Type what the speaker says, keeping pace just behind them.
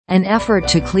An effort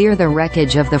to clear the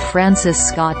wreckage of the Francis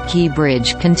Scott Key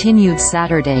Bridge continued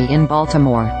Saturday in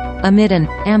Baltimore, amid an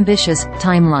ambitious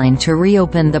timeline to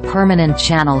reopen the permanent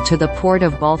channel to the Port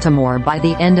of Baltimore by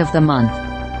the end of the month.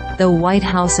 Though White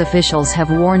House officials have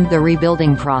warned the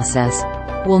rebuilding process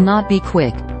will not be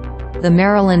quick. The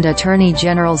Maryland Attorney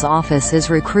General's office is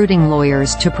recruiting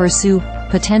lawyers to pursue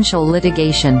potential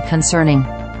litigation concerning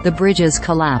the bridge's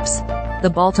collapse.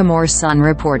 The Baltimore Sun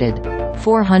reported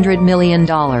 $400 million.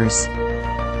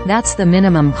 That's the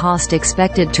minimum cost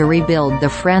expected to rebuild the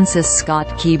Francis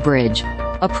Scott Key Bridge,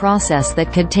 a process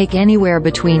that could take anywhere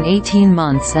between 18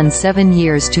 months and 7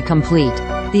 years to complete,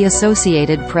 the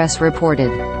Associated Press reported.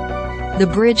 The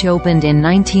bridge opened in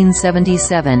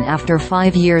 1977 after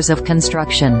 5 years of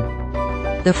construction.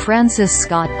 The Francis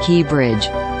Scott Key Bridge,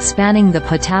 spanning the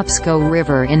Patapsco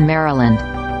River in Maryland,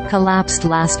 collapsed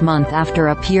last month after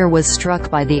a pier was struck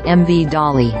by the MV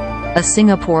Dali, a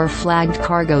Singapore-flagged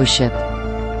cargo ship.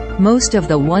 Most of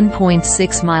the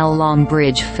 1.6-mile-long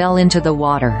bridge fell into the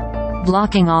water,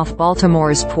 blocking off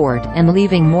Baltimore's port and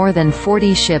leaving more than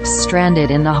 40 ships stranded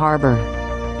in the harbor.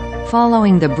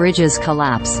 Following the bridge's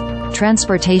collapse,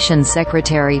 Transportation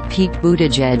Secretary Pete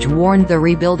Buttigieg warned the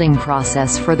rebuilding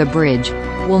process for the bridge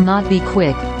will not be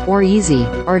quick, or easy,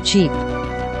 or cheap.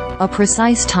 A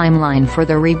precise timeline for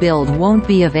the rebuild won't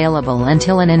be available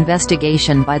until an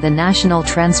investigation by the National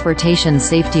Transportation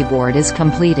Safety Board is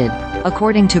completed,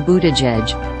 according to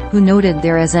Buttigieg, who noted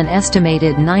there is an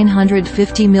estimated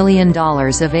 $950 million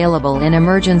available in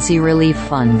emergency relief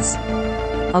funds.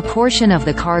 A portion of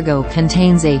the cargo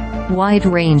contains a wide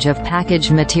range of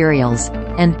packaged materials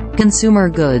and consumer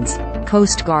goods,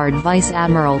 Coast Guard Vice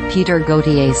Admiral Peter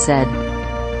Gautier said.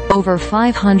 Over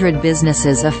 500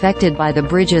 businesses affected by the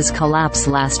bridge's collapse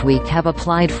last week have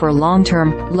applied for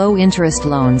long-term, low-interest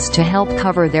loans to help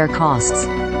cover their costs,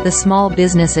 the Small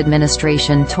Business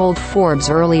Administration told Forbes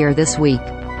earlier this week.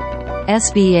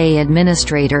 SBA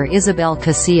Administrator Isabel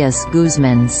Casillas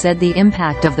Guzman said the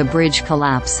impact of the bridge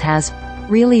collapse has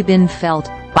really been felt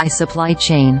by supply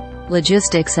chain,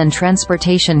 logistics and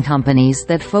transportation companies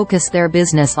that focus their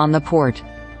business on the port.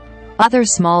 Other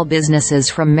small businesses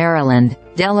from Maryland,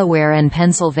 Delaware and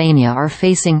Pennsylvania are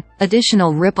facing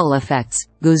additional ripple effects,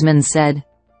 Guzman said.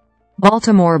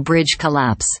 Baltimore Bridge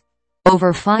Collapse.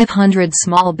 Over 500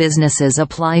 small businesses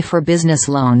apply for business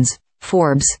loans.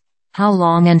 Forbes. How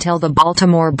long until the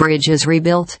Baltimore Bridge is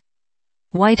rebuilt?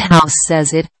 White House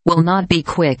says it will not be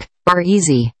quick, or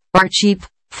easy, or cheap.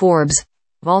 Forbes.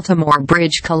 Baltimore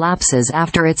Bridge collapses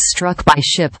after it's struck by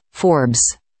ship.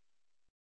 Forbes.